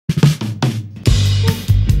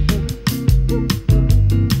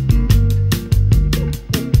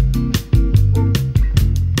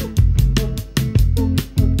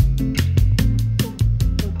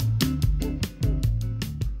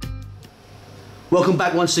Welcome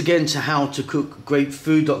back once again to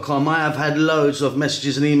howtocookgreatfood.com. I have had loads of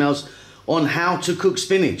messages and emails on how to cook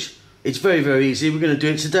spinach. It's very, very easy. We're going to do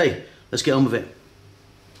it today. Let's get on with it.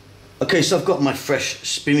 Okay, so I've got my fresh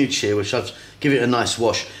spinach here, which I've give it a nice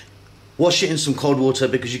wash. Wash it in some cold water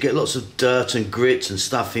because you get lots of dirt and grit and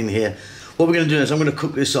stuff in here. What we're going to do is I'm going to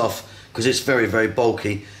cook this off because it's very, very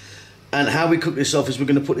bulky. And how we cook this off is we're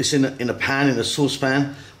going to put this in a pan, in a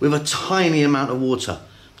saucepan, with a tiny amount of water.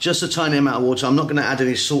 Just a tiny amount of water. I'm not going to add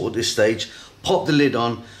any salt at this stage. Pop the lid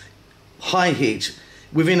on, high heat.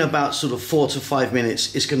 Within about sort of 4 to 5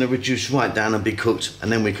 minutes, it's going to reduce right down and be cooked,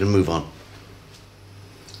 and then we can move on.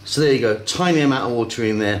 So there you go, tiny amount of water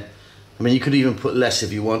in there. I mean, you could even put less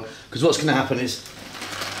if you want, because what's going to happen is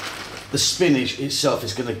the spinach itself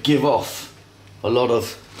is going to give off a lot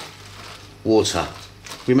of water.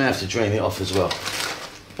 We may have to drain it off as well.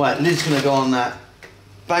 Right, lid's going to go on that.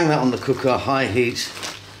 Bang that on the cooker, high heat.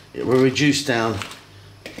 It will reduce down.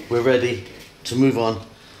 We're ready to move on.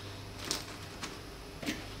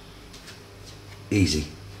 Easy.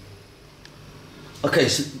 Okay,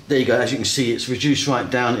 so there you go. As you can see, it's reduced right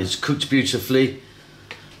down. It's cooked beautifully.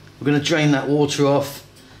 We're going to drain that water off,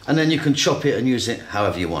 and then you can chop it and use it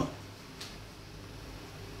however you want.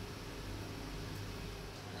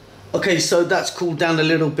 Okay, so that's cooled down a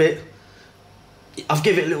little bit. I've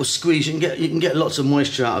given it a little squeeze. You can get lots of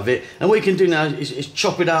moisture out of it. And what you can do now is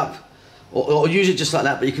chop it up, or use it just like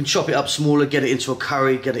that. But you can chop it up smaller, get it into a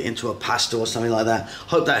curry, get it into a pasta or something like that.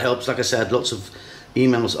 Hope that helps. Like I said, lots of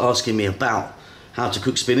emails asking me about how to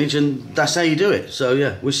cook spinach, and that's how you do it. So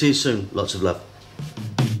yeah, we'll see you soon. Lots of love.